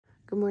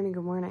Good morning,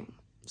 good morning.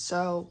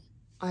 So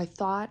I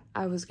thought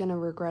I was gonna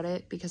regret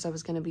it because I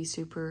was gonna be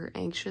super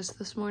anxious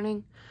this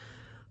morning.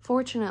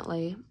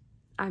 Fortunately,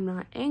 I'm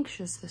not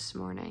anxious this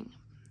morning.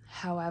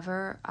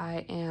 However,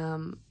 I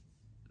am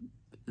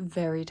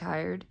very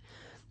tired,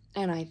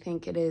 and I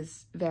think it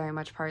is very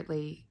much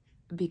partly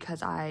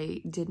because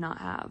I did not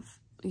have,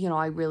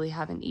 I really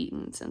haven't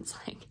eaten since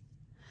like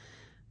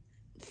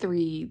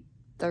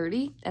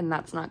 3:30, and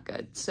that's not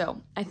good.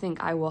 So I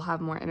think I will have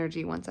more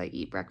energy once I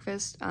eat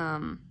breakfast.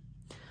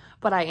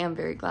 But I am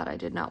very glad I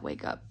did not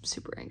wake up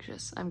super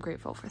anxious. I'm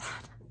grateful for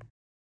that.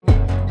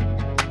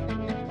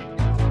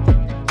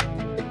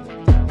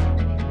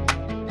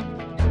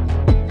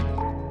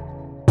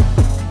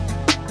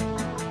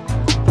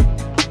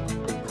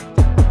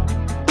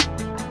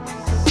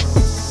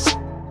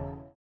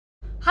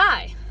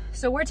 Hi,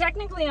 so we're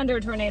technically under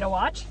a tornado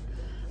watch.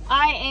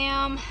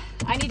 I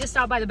need to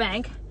stop by the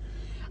bank.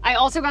 I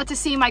also got to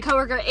see my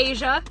coworker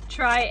Asia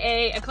try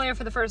a eclair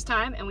for the first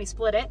time, and we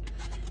split it.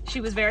 She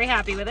was very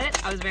happy with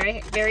it. I was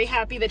very, very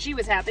happy that she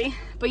was happy.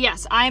 But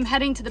yes, I'm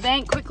heading to the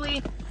bank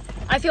quickly.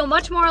 I feel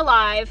much more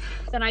alive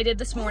than I did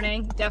this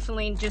morning.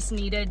 Definitely just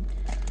needed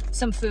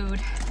some food.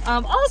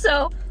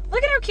 Also,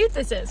 look at how cute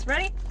this is.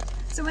 Ready?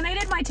 So when I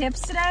did my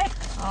tips today,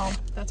 oh,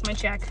 that's my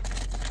check.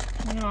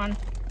 Hang on.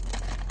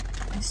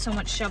 There's so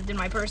much shoved in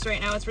my purse right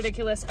now. It's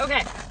ridiculous.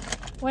 Okay.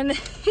 When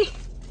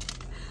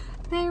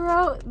they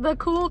wrote the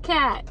cool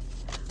cat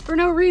for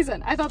no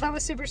reason. I thought that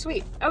was super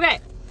sweet. Okay.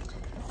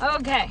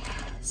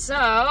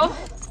 So,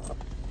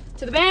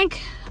 to the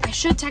bank. I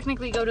should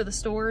technically go to the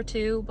store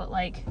too, but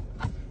like,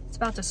 it's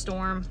about to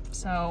storm,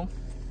 so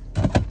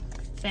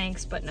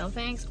thanks, but no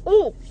thanks.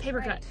 Oh,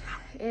 paper cut.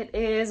 It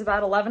is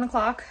about 11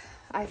 o'clock.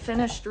 I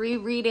finished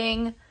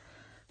rereading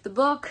the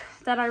book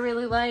that I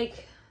really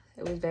like.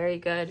 It was very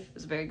good. It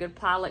was a very good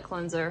palate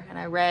cleanser, and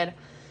I read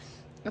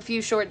a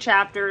few short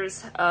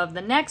chapters of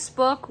the next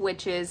book,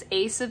 which is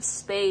Ace of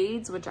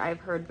Spades, which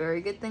I've heard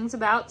very good things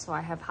about, so I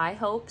have high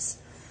hopes.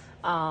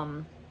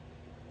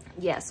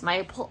 Yes,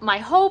 my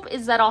hope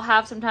is that I'll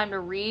have some time to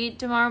read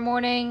tomorrow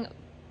morning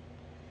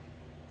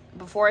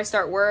before I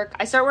start work.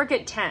 I start work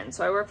at 10,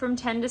 so I work from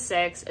 10 to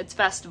 6. It's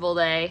festival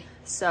day,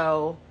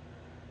 so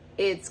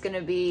it's going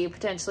to be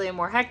potentially a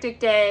more hectic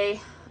day,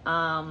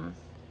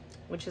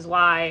 which is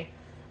why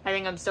I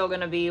think I'm still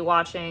going to be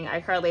watching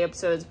iCarly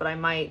episodes, but I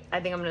think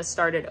I'm going to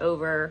start it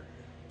over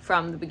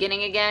from the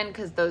beginning again,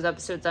 because those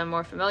episodes I'm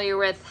more familiar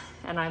with,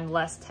 and I'm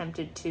less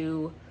tempted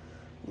to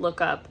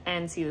look up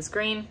and see the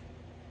screen.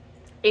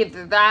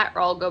 Either that,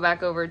 or I'll go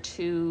back over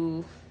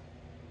to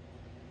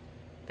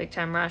Big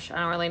Time Rush. I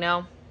don't really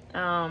know.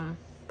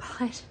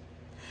 But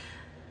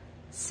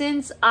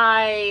since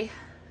I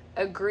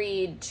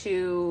agreed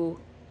to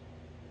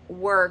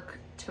work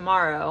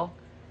tomorrow,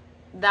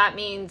 that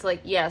means,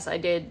 like, yes, I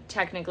did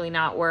technically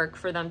not work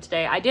for them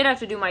today. I did have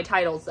to do my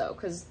titles, though,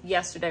 because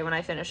yesterday when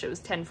I finished, it was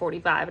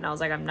 10:45, and I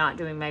was like, I'm not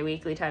doing my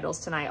weekly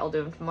titles tonight. I'll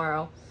do them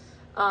tomorrow.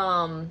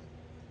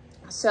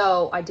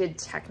 So I did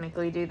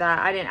technically do that.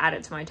 I didn't add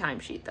it to my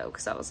timesheet, though,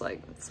 because I was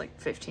like, it's like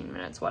 15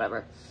 minutes,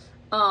 whatever.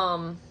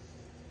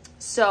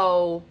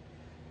 So,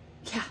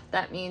 yeah,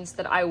 that means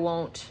that I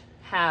won't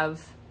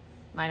have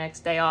my next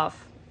day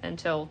off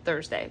until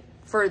Thursday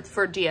for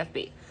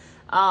DFB.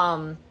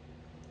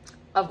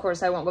 Of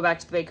course, I won't go back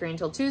to the bakery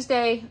until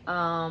Tuesday.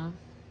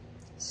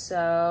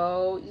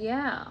 So,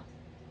 yeah.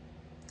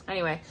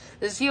 Anyway,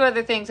 there's a few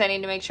other things I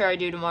need to make sure I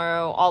do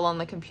tomorrow, all on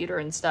the computer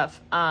and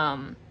stuff.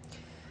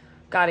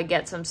 Got to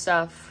get some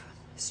stuff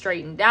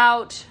straightened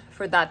out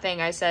for that thing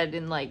I said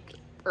in like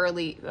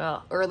early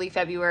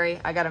February.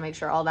 I got to make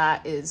sure all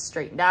that is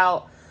straightened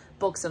out,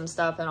 book some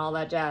stuff and all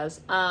that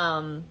jazz.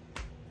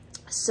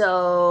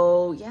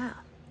 So yeah,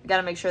 got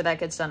to make sure that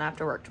gets done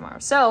after work tomorrow.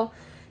 So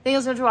thank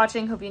you so much for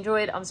watching. Hope you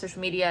enjoyed.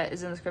 Social media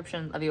is in the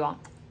description. Love you all.